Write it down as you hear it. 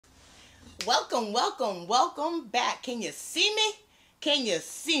Welcome, welcome, welcome back. Can you see me? Can you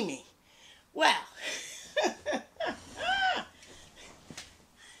see me? Well, can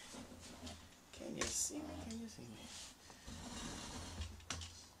you see me? Can you see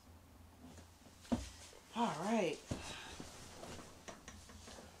me? All right.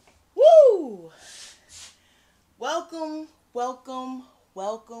 Woo! Welcome, welcome,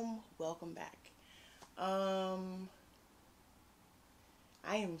 welcome, welcome back.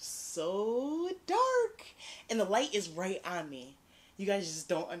 I am so dark, and the light is right on me. You guys just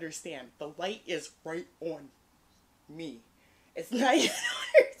don't understand. The light is right on me. It's not even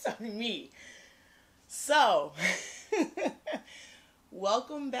on me. So,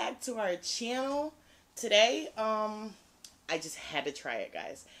 welcome back to our channel. Today, I just had to try it,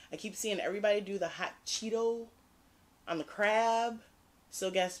 guys. I keep seeing everybody do the hot Cheeto on the crab. So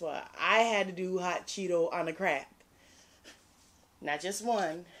guess what? I had to do hot Cheeto on the crab. Not just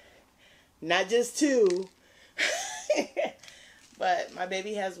one, not just two, but my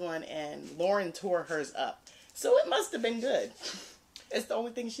baby has one, and Lauren tore hers up. So it must have been good. It's the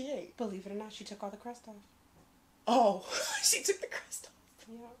only thing she ate. Believe it or not, she took all the crust off. Oh, she took the crust off.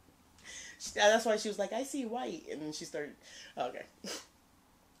 Yeah. That's why she was like, I see white. And then she started, okay.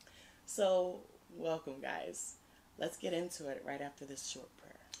 So, welcome, guys. Let's get into it right after this short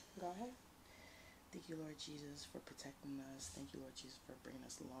prayer. Go ahead. Thank you, Lord Jesus, for protecting us. Thank you, Lord Jesus, for bringing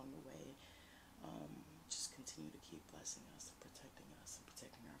us along the way. Just continue to keep blessing us, and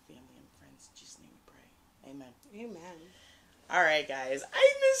protecting our family and friends. In Jesus' name we pray. Amen. Amen. All right, guys.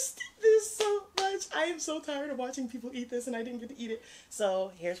 I missed this so much. I am so tired of watching people eat this, and I didn't get to eat it.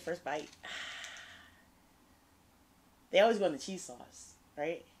 So, here's first bite. They always go in the cheese sauce,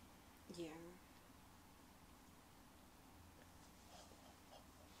 right? Yeah.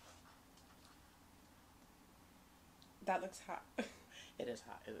 That looks hot. It is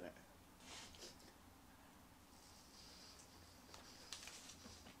hot, isn't it?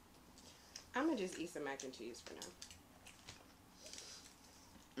 I'm gonna just eat some mac and cheese for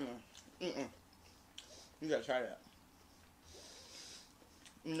now. You gotta try that.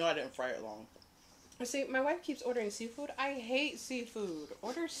 You know I didn't fry it long. See, my wife keeps ordering seafood. I hate seafood.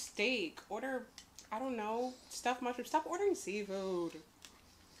 Order steak. Order, I don't know, stuffed mushroom. Stop ordering seafood.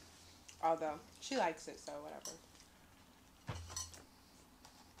 Although, she likes it, so whatever.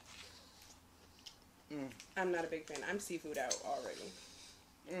 I'm not a big fan. I'm seafood out already.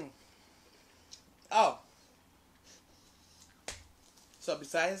 Oh. So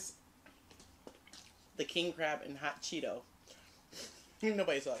besides the king crab and hot Cheeto,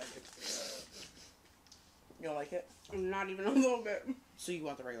 nobody saw that. You don't like it? Not even a little bit. So you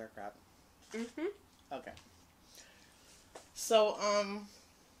want the regular crab? Mm-hmm. Okay. So,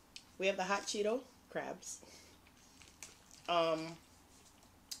 we have the hot Cheeto crabs.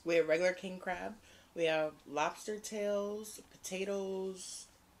 We have regular king crab. We have lobster tails, potatoes,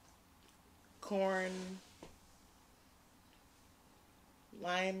 corn,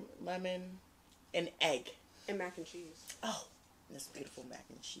 lime, lemon, and egg. And mac and cheese. Oh, this beautiful mac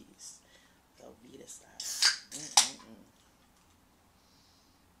and cheese. Velveeta style.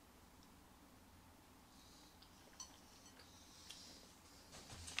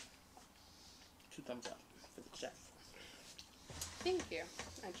 Two thumbs up for the chef. Thank you.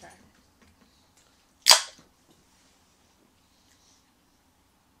 I try.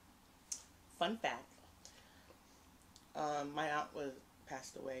 Fun fact. My aunt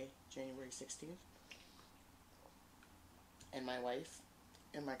passed away January 16th. And my wife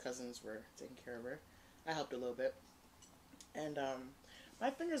and my cousins were taking care of her. I helped a little bit. And my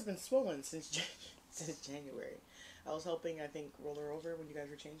finger's been swollen since January. I was helping, I think, roll her over when you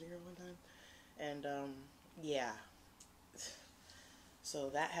guys were changing her one time. And, yeah. So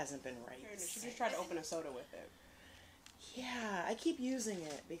that hasn't been right. She just tried to open a soda with it. Yeah, I keep using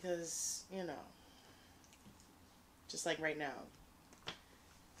it because, you know, just like right now,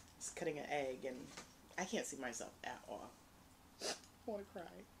 it's cutting an egg and I can't see myself at all. I want to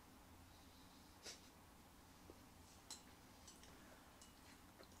cry.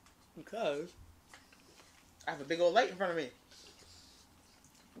 Because I have a big old light in front of me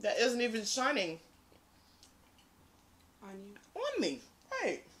that isn't even shining On you? on me.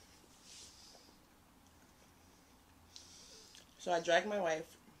 Right. So I dragged my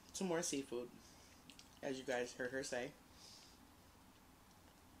wife to more seafood, as you guys heard her say.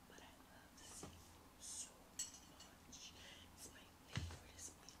 But I love the seafood so much. It's my favorite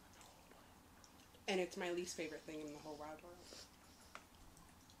meal in the whole world. And it's my least favorite thing in the whole wide world.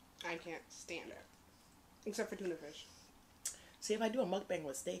 I can't stand it. Except for tuna fish. See, if I do a mukbang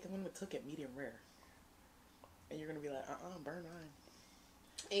with steak, I'm going to cook it medium rare. And you're going to be like, burn mine.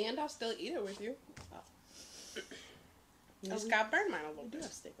 And I'll still eat it with you. Oh. You just got burned mine a little We do bit.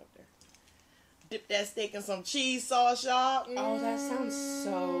 have steak up there. Dip that steak in some cheese sauce, y'all. Oh, that sounds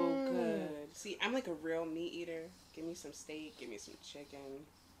so good. See, I'm like a real meat eater. Give me some steak. Give me some chicken.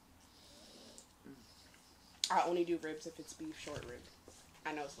 I only do ribs if it's beef short rib.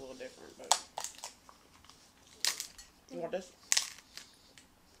 I know it's a little different, but... You want this?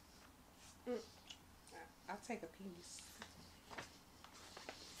 I'll take a piece.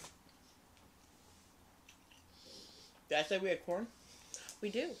 Did I say we had corn? We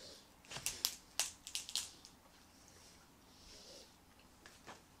do.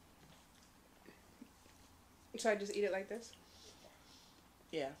 So I just eat it like this?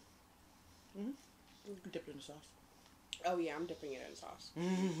 Yeah. Mm-hmm. Dip it in the sauce. Oh yeah, I'm dipping it in sauce.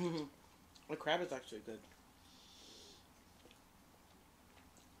 Mm-hmm. The crab is actually good.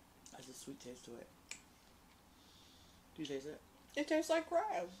 Has a sweet taste to it. Do you taste it? It tastes like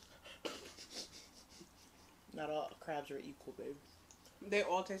crab. Not all crabs are equal, babe. They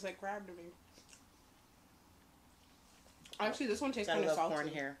all taste like crab to me. Actually, this one tastes Gotta kind of love salty. corn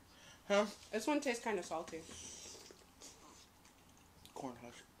here. Huh? This one tastes kind of salty. Corn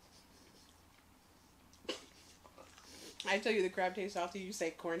hush. I tell you the crab tastes salty, you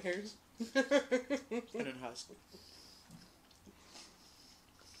say corn hairs. And then husk.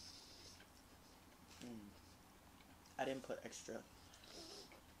 I didn't put extra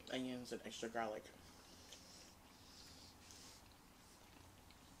onions and extra garlic.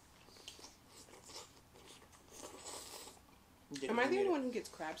 Am I the only one who gets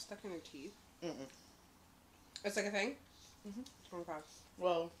crab stuck in their teeth? Mm-mm. It's like a thing? Mm-hmm. Okay.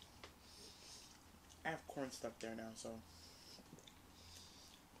 Well, I have corn stuck there now, so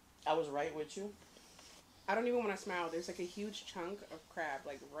I was right with you. I don't even want to smile. There's like a huge chunk of crab,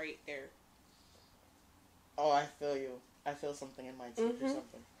 like right there. Oh, I feel you. I feel something in my teeth or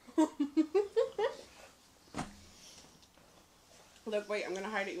something. Look, wait, I'm gonna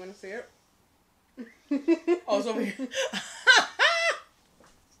hide it. You wanna see it? Oh, it's over here.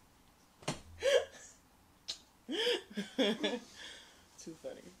 Too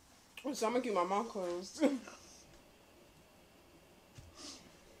funny. So I'm gonna keep my mouth closed.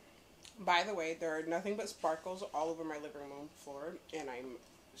 By the way, there are nothing but sparkles all over my living room floor, and I'm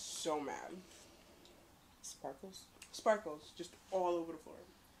so mad. Sparkles? Sparkles, just all over the floor.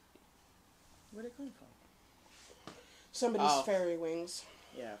 Where'd it come from? Somebody's fairy wings.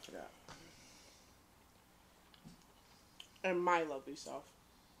 Yeah, I forgot. And my lovely self.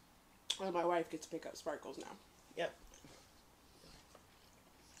 And my wife gets to pick up sparkles now. Yep.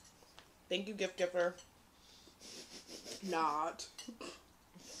 Thank you, gift giver. Not.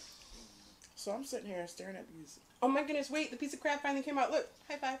 So I'm sitting here staring at these. Oh my goodness, wait, the piece of crab finally came out. Look,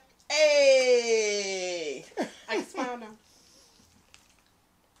 high five. Hey! I can smile now.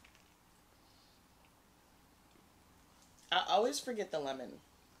 I always forget the lemon.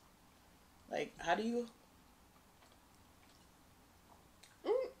 Like, how do you...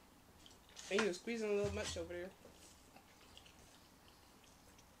 And you were squeezing a little much over there.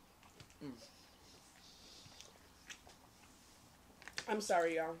 I'm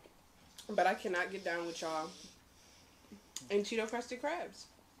sorry, y'all. But I cannot get down with y'all and Cheeto crusted crabs.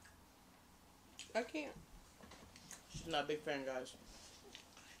 I can't. She's not a big fan, guys.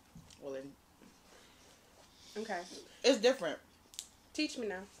 Well, then... Okay. It's different. Teach me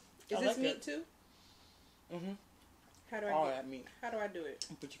now. Is I this like meat it. too? Mm-hmm. How do I All get, that meat. How do I do it?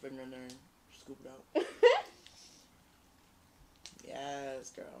 Put your finger in there and scoop it out.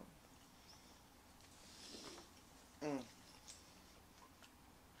 Yes, girl.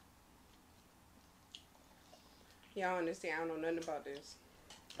 Y'all understand, I don't know nothing about this.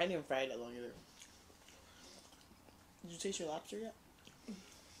 I didn't even fry it that long either. Did you taste your lobster yet?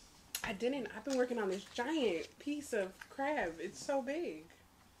 I didn't. I've been working on this giant piece of crab. It's so big.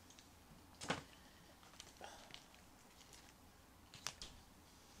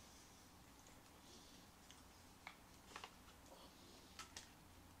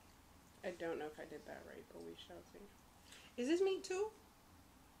 I don't know if I did that right, but we shall see. Is this meat too?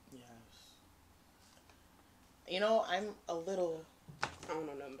 Yes. You know, I'm a little... I don't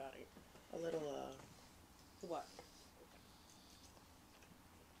know nothing about it. What?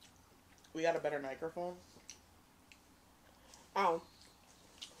 We got a better microphone. Oh.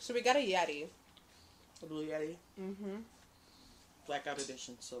 So we got a Yeti. A Blue Yeti. Mm-hmm. Blackout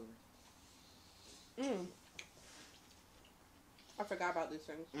edition, silver. I forgot about these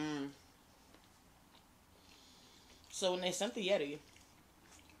things. So when they sent the Yeti,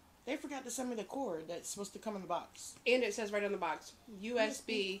 they forgot to send me the cord that's supposed to come in the box. And it says right on the box,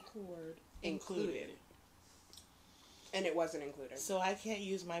 USB cord included. And it wasn't included. So I can't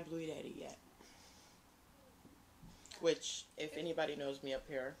use my Blue Yeti yet. Which, if anybody knows me up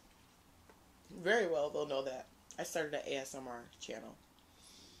here, very well, they'll know that I started an ASMR channel.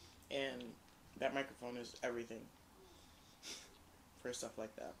 And that microphone is everything for stuff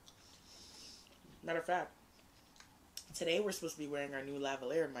like that. Matter of fact, today we're supposed to be wearing our new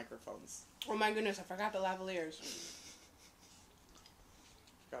lavalier microphones. Oh my goodness, I forgot the lavaliers.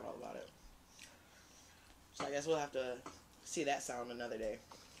 Forgot all about it. So I guess we'll have to see that sound another day.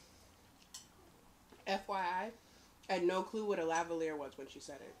 FYI, I had no clue what a lavalier was when she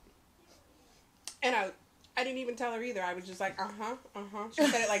said it. And I didn't even tell her either. I was just like, She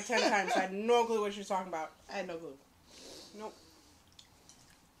said it like 10 times. I had no clue what she was talking about. I had no clue. Nope.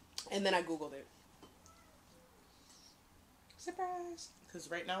 And then I Googled it. Surprise! Because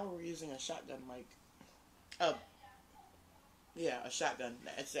right now we're using a shotgun mic. Yeah, a shotgun.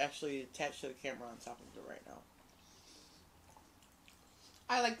 It's actually attached to the camera on top of it right now.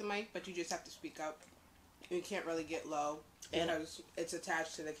 I like the mic, but you just have to speak up. You can't really get low because it's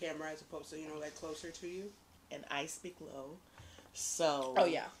attached to the camera as opposed to, like closer to you. And I speak low, so... Oh,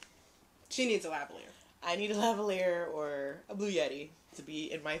 yeah. She needs a lavalier. I need a lavalier or a Blue Yeti to be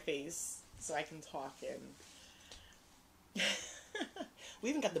in my face so I can talk and... We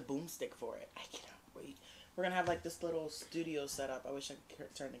even got the boomstick for it. I cannot wait. We're going to have like this little studio set up. I wish I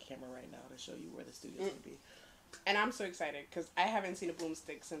could turn the camera right now to show you where the studio's going to be. And I'm so excited because I haven't seen a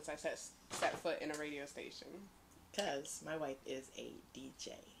boomstick since I set foot in a radio station. Because my wife is a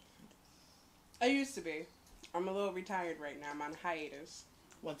DJ. I used to be. I'm a little retired right now. I'm on hiatus.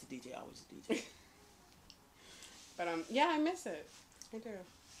 Once a DJ, always a DJ. But yeah, I miss it. I do.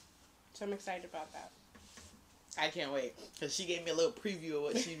 So I'm excited about that. I can't wait. Because she gave me a little preview of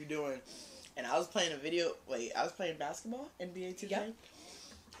what she was doing. And I was playing I was playing basketball, NBA 2K. Yep.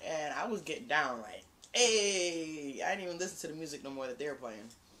 And I was getting down like, hey, I didn't even listen to the music no more that they were playing.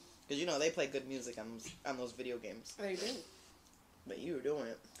 Because, they play good music on those video games. They do. But you were doing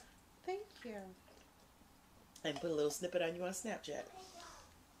it. Thank you. And put a little snippet on you on Snapchat.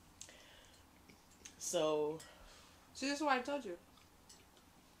 So this is what I told you.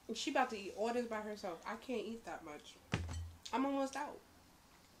 She about to eat all this by herself. I can't eat that much. I'm almost out.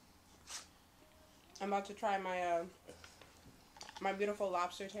 I'm about to try my my beautiful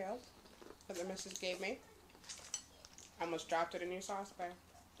lobster tail that the missus gave me. I almost dropped it in your sauce bag.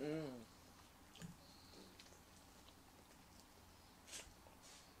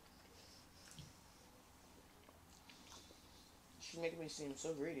 She's making me seem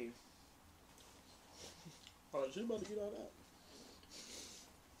so greedy. Oh, she's about to eat all that.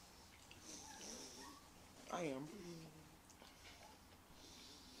 I am.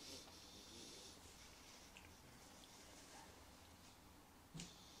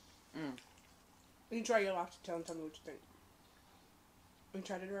 You try your lobster tail and tell me what you think. You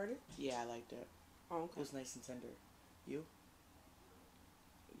tried it already? Yeah, I liked it. Oh, okay. It was nice and tender. You?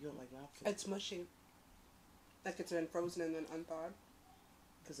 You don't like lobster? It's mushy. Like it's been frozen and then unthawed.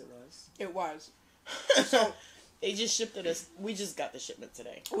 Because it was. It was. So they just shipped it us. We just got the shipment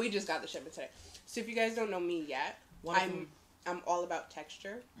today. We just got the shipment today. So if you guys don't know me yet, I'm all about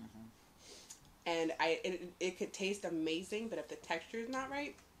texture. And it could taste amazing, but if the texture is not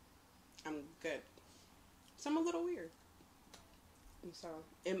right, I'm good. So I'm a little weird. And so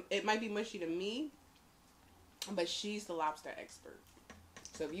it might be mushy to me, but she's the lobster expert.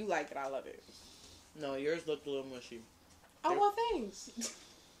 So if you like it, I love it. No, yours looked a little mushy. Oh, well, thanks.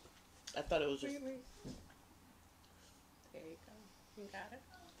 I thought it was just... Really? There you go. You got it.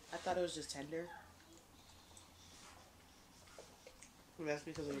 I thought it was just tender. And that's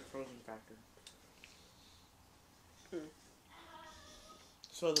because of the frozen factor.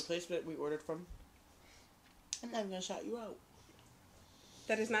 So the place that we ordered from, I'm not even going to shout you out.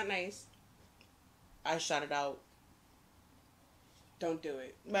 That is not nice. I shouted out. Don't do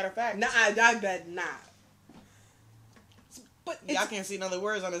it. Matter of fact. Nah, I bet not. But y'all can't see none of the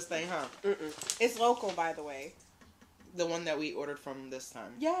words on this thing, huh? It's local, by the way. The one that we ordered from this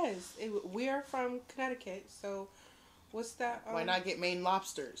time. Yes. We're from Connecticut, so what's that? Why not get Maine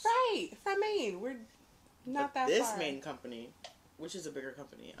lobsters? Right. From Maine. We're not that far. This Maine company, which is a bigger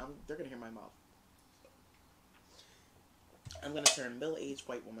company, they're going to hear my mouth. I'm going to turn middle-aged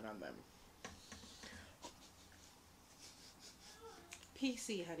white woman on them.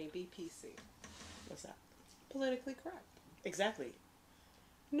 PC, honey. Be PC. What's that? Politically correct. Exactly.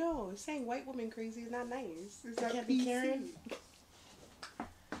 No, saying white woman crazy is not nice. It's not can't PC. Be Karen.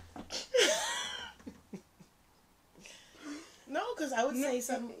 No, because I would say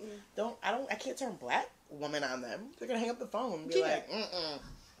something. I can't turn black woman on them. They're gonna hang up the phone and be like,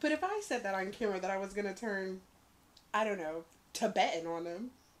 But if I said that on camera that I was gonna turn I don't know, Tibetan on them.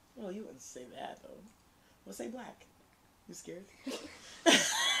 Well, you wouldn't say that, though. Well, say black. You scared?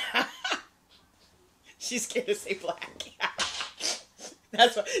 She's scared to say black.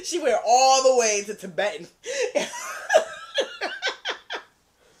 That's why she went all the way to Tibetan.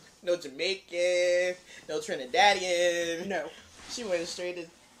 No Jamaican, no Trinidadian. No. She went straight to...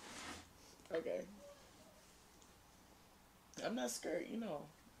 Okay. I'm not scared, you know.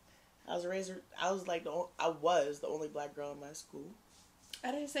 I was the only black girl in my school. I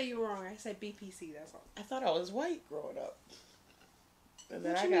didn't say you were wrong. I said BPC, that's all. I thought I was white growing up. And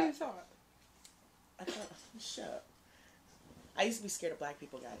then What you thought? I thought, shut up. I used to be scared of black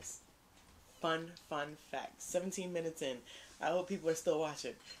people, guys. Fun fact. 17 minutes in. I hope people are still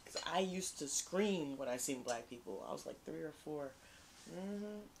watching. Because I used to scream when I seen black people. I was like 3 or 4.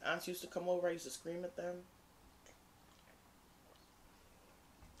 Aunts used to come over. I used to scream at them.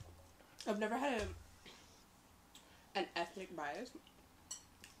 I've never had an ethnic bias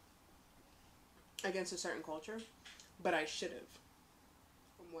against a certain culture, but I should have.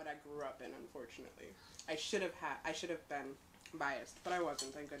 From what I grew up in, unfortunately, I should have been biased, but I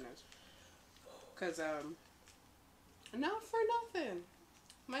wasn't. Thank goodness. Cause not for nothing.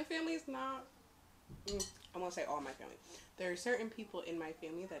 My family is not. I'm gonna say all my family. There are certain people in my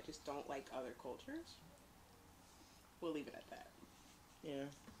family that just don't like other cultures. We'll leave it at that. Yeah.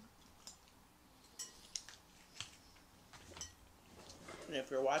 And if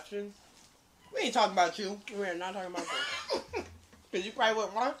you're watching, we ain't talking about you. We're not talking about this. Because you probably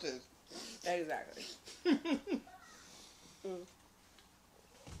wouldn't watch this. Exactly.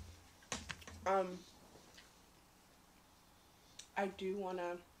 I do want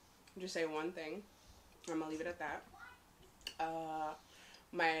to just say one thing. I'm going to leave it at that.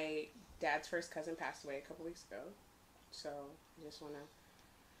 My dad's first cousin passed away a couple weeks ago. So, I just want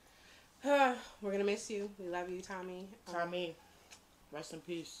to... we're going to miss you. We love you, Tommy. Tommy, rest in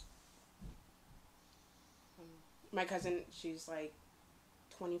peace. My cousin, she's like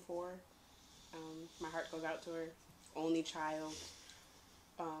 24. My heart goes out to her. Only child.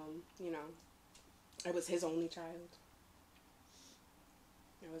 You know, I was his only child.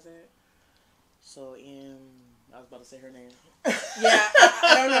 That was it. So, I was about to say her name. Yeah,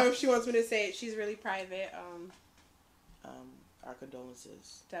 I don't know if she wants me to say it. She's really private. Our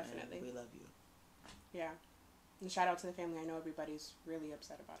condolences. Definitely. And we love you. Yeah. And shout out to the family. I know everybody's really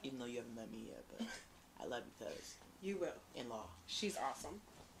upset about it. Even though you haven't met me yet, but I love you, cuz. You will. In-law. She's awesome.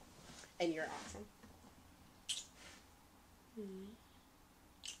 And you're awesome.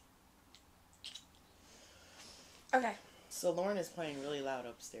 Okay. So Lauren is playing really loud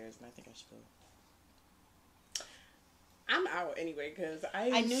upstairs, and I think I should go. I'm out anyway, because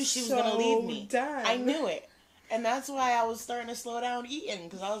I knew she was going to leave me. Done. I knew it. And that's why I was starting to slow down eating,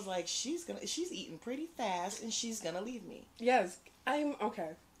 because I was like, she's eating pretty fast, and she's going to leave me. Yes. I'm okay.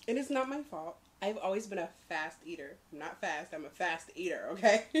 It is not my fault. I've always been a fast eater. I'm not fast. I'm a fast eater,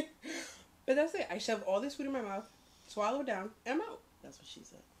 okay? But that's it. I shove all this food in my mouth, swallow it down, and I'm out. That's what she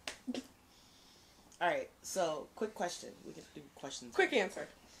said. All right. So, quick question. We can do questions. Quick answer.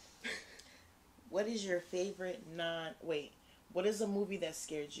 What is your favorite what is a movie that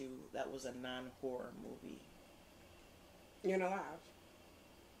scared you that was a non-horror movie? You're gonna laugh.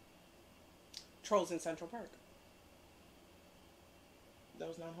 Trolls in Central Park. That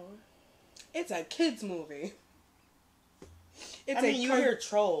was non-horror? It's a kid's movie. You hear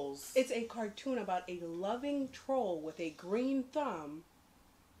trolls. It's a cartoon about a loving troll with a green thumb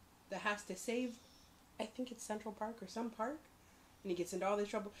that has to save, I think it's Central Park or some park, and he gets into all this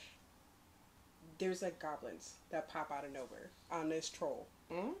trouble. There's like goblins that pop out of nowhere on this troll.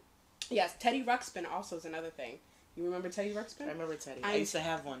 Mm-hmm. Yes, Teddy Ruxpin also is another thing. You remember Teddy Ruxpin? I remember Teddy. I used to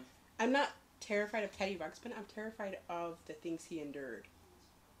have one. I'm not terrified of Teddy Ruxpin. I'm terrified of the things he endured.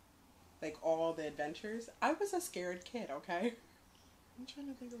 Like all the adventures. I was a scared kid, okay? I'm trying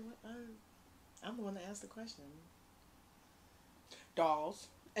to think of what I'm the one that asked the question. Dolls.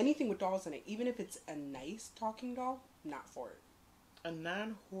 Anything with dolls in it. Even if it's a nice talking doll, not for it. A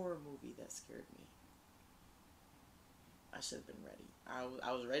non-horror movie that scared me. I should have been ready. I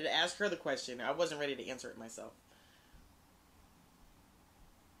was ready to ask her the question. I wasn't ready to answer it myself.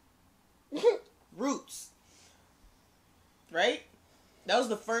 Roots. Right? That was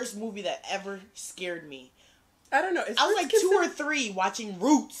the first movie that ever scared me. I don't know. I was like 2 or 3 watching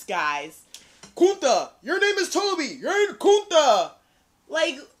Roots, guys. Kunta, your name is Toby. You're in Kunta.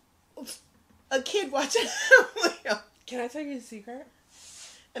 Like, a kid watching. Can I tell you a secret?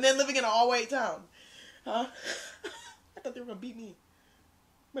 And then living in an all-white town. Huh? I thought they were going to beat me.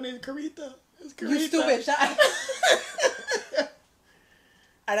 My name is Carita. It's Carita. You stupid. Shut up.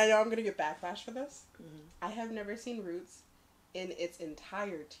 And I know I'm gonna get backlash for this. I have never seen Roots in its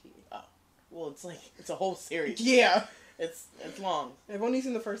entirety. Oh, well, it's a whole series. Yeah, it's long. I've only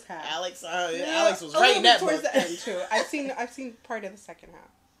seen the first half. Alex was right in that towards book. the end too. I've seen part of the second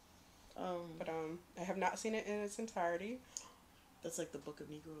half. But I have not seen it in its entirety. That's like the Book of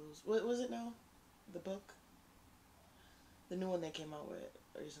Negroes. What was it now? The book? The new one they came out with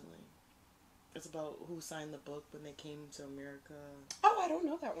recently. It's about who signed the book when they came to America. Oh, I don't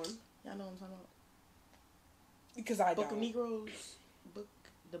know that one. Yeah, I know what I'm talking about. Because I Book don't. of Negroes.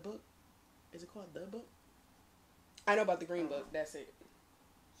 The book. Is it called The Book? I know about the Green Book. That's it.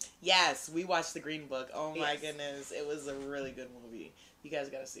 Yes, we watched the Green Book. Oh my Yes. goodness. It was a really good movie. You guys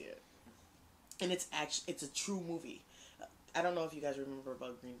gotta see it. And it's a true movie. I don't know if you guys remember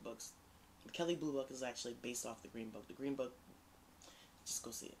about Green Books. The Kelly Blue Book is actually based off the Green Book. The Green Book, just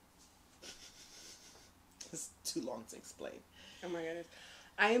go see it. It's too long to explain. Oh my goodness.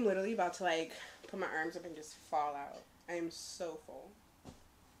 I am literally about to like put my arms up and just fall out. I am so full.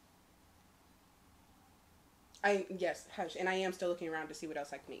 Yes, hush. And I am still looking around to see what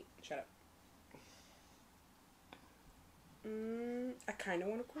else I can eat. Shut up. I kind of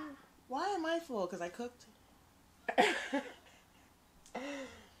want to cry. Why am I full? Because I cooked?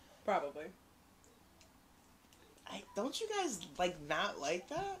 Probably. Don't you guys, not like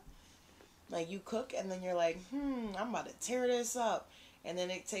that? Like, you cook, and then you're like, I'm about to tear this up. And then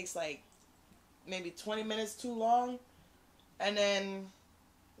it takes, maybe 20 minutes too long. And then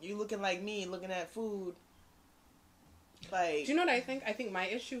you looking like me, looking at food. Do you know what I think? I think my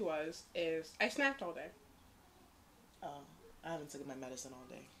issue is I snacked all day. I haven't taken my medicine all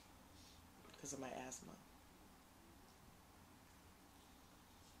day. Because of my asthma.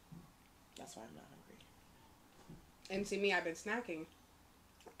 That's why I'm not hungry. And see me, I've been snacking.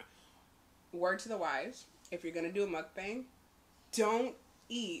 Word to the wise, if you're going to do a mukbang, don't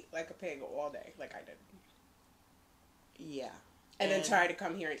eat like a pig all day like I did. Yeah. And then try to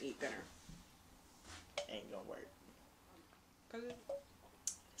come here and eat dinner. Ain't gonna work.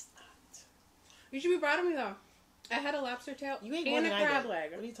 It's not. You should be proud of me though. I had a lobster tail You ate more and a than I crab did.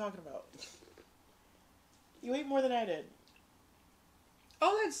 leg. What are you talking about? You ate more than I did.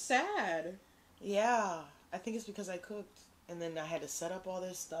 Oh, that's sad. Yeah. I think it's because I cooked. And then I had to set up all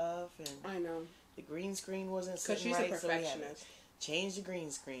this stuff. And I know. the green screen wasn't Because sitting she's right. a perfectionist. So change the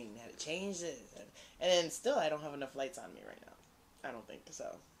green screen. Had to change this. And then still I don't have enough lights on me right now. I don't think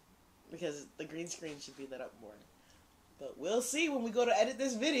so. Because the green screen should be lit up more. But we'll see when we go to edit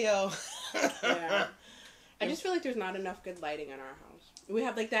this video. Yeah. I just feel like there's not enough good lighting in our house. We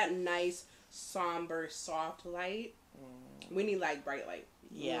have that nice, somber, soft light. We need bright light.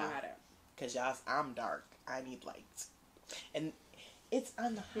 Yeah. Because I'm dark. I need light. And it's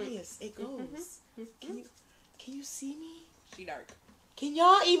on the highest it goes. Can you see me? She dark. Can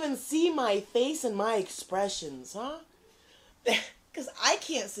y'all even see my face and my expressions, huh? Because I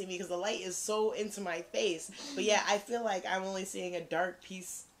can't see me because the light is so into my face. But yeah, I feel like I'm only seeing a dark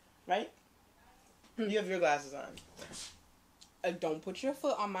piece, right? You have your glasses on. Don't put your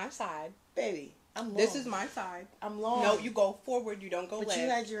foot on my side. Baby, I'm long. This is my side. I'm long. No, you go forward. You don't go left. But you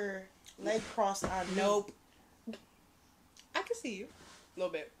had your leg crossed on me. Nope. I can see you. A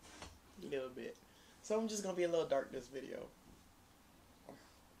little bit. A little bit. So I'm just going to be a little dark this video.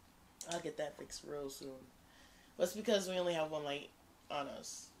 I'll get that fixed real soon. Well, it's because we only have one light on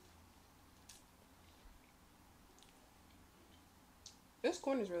us. This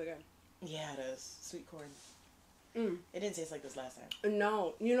corn is really good. Yeah, it is. Sweet corn. It didn't taste like this last time.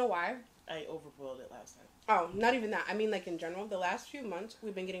 No. You know why? I overboiled it last time. Oh, not even that. I mean, in general, the last few months,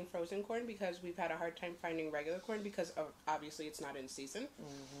 we've been getting frozen corn because we've had a hard time finding regular corn because obviously it's not in season.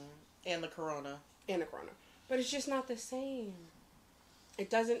 And the corona. And the corona. But it's just not the same. It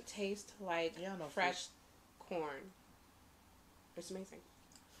doesn't taste like fresh corn. It's amazing.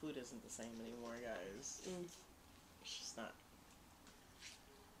 Food isn't the same anymore, guys. It's just not.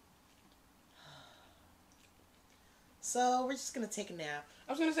 So, we're just going to take a nap.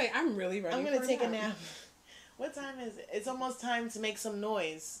 I was going to say, I'm really ready I'm going to take a nap. What time is it? It's almost time to make some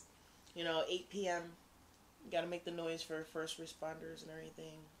noise. 8 p.m. You got to make the noise for first responders and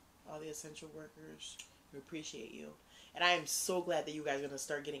everything. All the essential workers. We appreciate you. And I am so glad that you guys are going to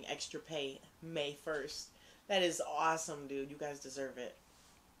start getting extra pay May 1st. That is awesome, dude. You guys deserve it.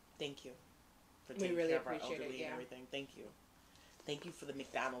 Thank you. For taking care of our elderly and everything. Thank you. Thank you for the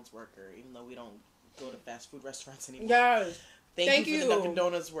McDonald's worker, even though we don't go to fast food restaurants anymore. Yes. Thank you for the Dunkin'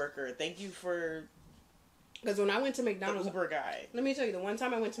 Donuts worker. Thank you for... Because when I went to McDonald's... the Uber guy. Let me tell you, the one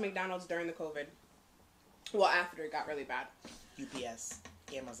time I went to McDonald's during the COVID... Well, after it got really bad. UPS.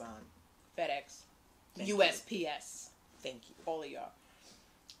 Amazon. FedEx. USPS. Thank you. All of y'all.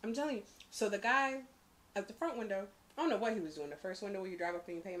 I'm telling you. So the guy at the front window, I don't know what he was doing. The first window where you drive up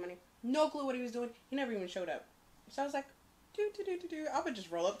and you pay money. No clue what he was doing. He never even showed up. So I was like, I would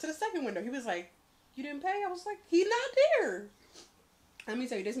just roll up to the second window. He was like, you didn't pay? I was like, he's not there. Let me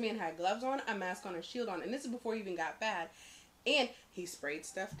tell you, this man had gloves on, a mask on, a shield on. And this is before he even got bad. And he sprayed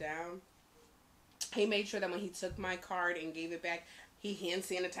stuff down. He made sure that when he took my card and gave it back, he hand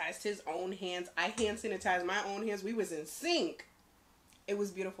sanitized his own hands. I hand sanitized my own hands. We was in sync. It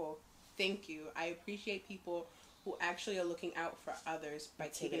was beautiful. Thank you. I appreciate people who actually are looking out for others by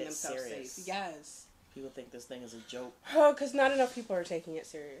keeping themselves serious. safe. Yes. People think this thing is a joke. Oh, because not enough people are taking it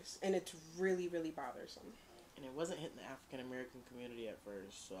serious. And it's really, really bothersome. And it wasn't hitting the African American community at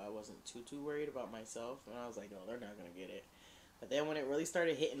first, so I wasn't too worried about myself. And I was like, no, they're not going to get it. But then when it really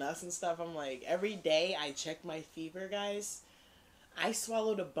started hitting us and stuff, I'm like, every day I check my fever, guys. I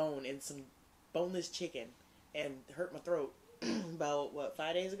swallowed a bone in some boneless chicken and hurt my throat about,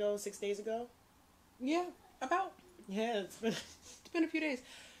 5 days ago, 6 days ago? Yeah, about. Yeah, it's been a few days.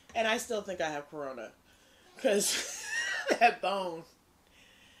 And I still think I have corona. Because that bone.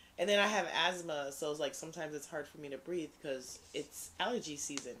 And then I have asthma, so it's like sometimes it's hard for me to breathe because it's allergy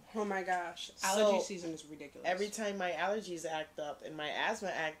season. Oh my gosh. Allergy season is ridiculous. Every time my allergies act up and my asthma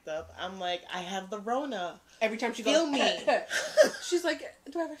act up, I'm like, I have the Rona. Every time she Feel goes, me. She's like,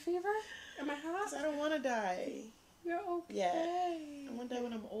 do I have a fever? Am I hot? 'Cause I don't want to die. You're okay. Yeah. I want to die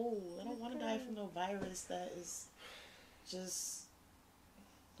when I'm old. I don't want to die from no virus that is just...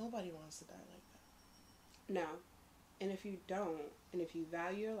 Nobody wants to die like that. No. And if you don't, and if you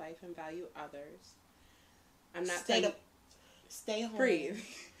value your life and value others, I'm not telling you... Stay home. Breathe.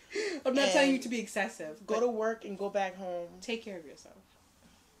 I'm not telling you to be excessive. Go to work and go back home. Take care of yourself.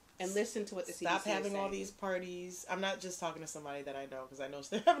 And listen to what the CDC Stop having all these parties. I'm not just talking to somebody that I know, because I know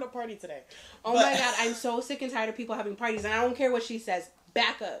they're having a party today. Oh my God, I'm so sick and tired of people having parties, and I don't care what she says.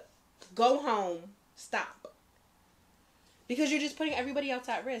 Back up. Go home. Stop. Because you're just putting everybody else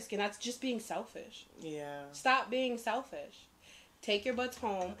at risk, and that's just being selfish. Yeah. Stop being selfish. Take your butts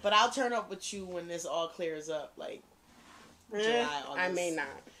home. But I'll turn up with you when this all clears up, like July, August. I may not.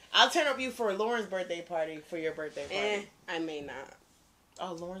 I'll turn up you for Lauren's birthday party, for your birthday party. I may not.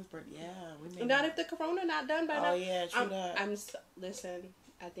 Oh, Lauren's birthday. Yeah, we may not if the corona not done by now. Oh yeah, true that. Listen.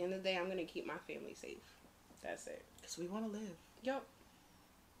 At the end of the day, I'm gonna keep my family safe. That's it. Because we want to live. Yup.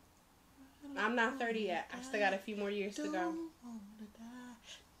 I'm not 30 yet. I still got a few more years to go.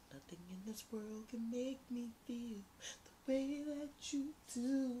 Nothing in this world can make me feel the way that you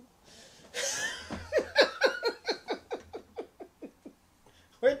do.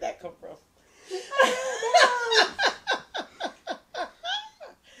 Where'd that come from?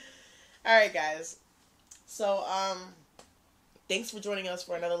 Alright, guys. So, thanks for joining us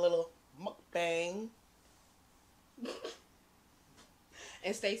for another little mukbang.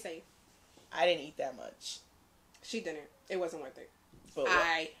 And stay safe. I didn't eat that much. She didn't. It wasn't worth it. But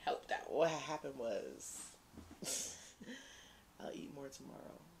I helped out. What happened was, I'll eat more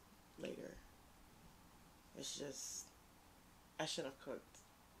tomorrow, later. It's just, I shouldn't have cooked.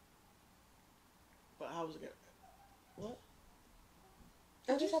 But how was it gonna, what?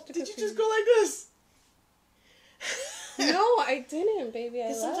 I just have to Did cook you just go like this? No, I didn't, baby.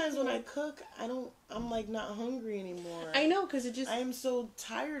 Because sometimes when I cook, I'm like not hungry anymore. I know, because I am so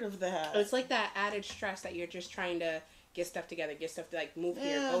tired of that. It's like that added stress that you're just trying to get stuff together, get stuff to like move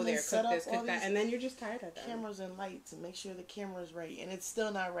here, go there, cook this, cook that, and then you're just tired of that. Cameras and lights and make sure the camera's right, and it's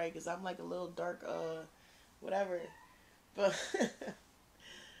still not right because I'm like a little dark, whatever. But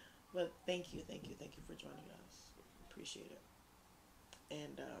but thank you for joining us. Appreciate it.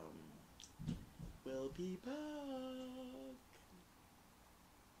 And we'll be back.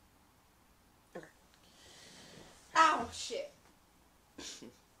 Okay. Ow, shit.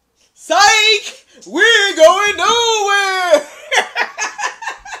 Psych! We're going nowhere!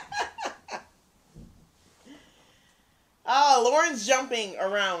 Oh, Lauren's jumping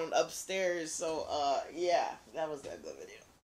around upstairs, so, yeah, that was the end of the video.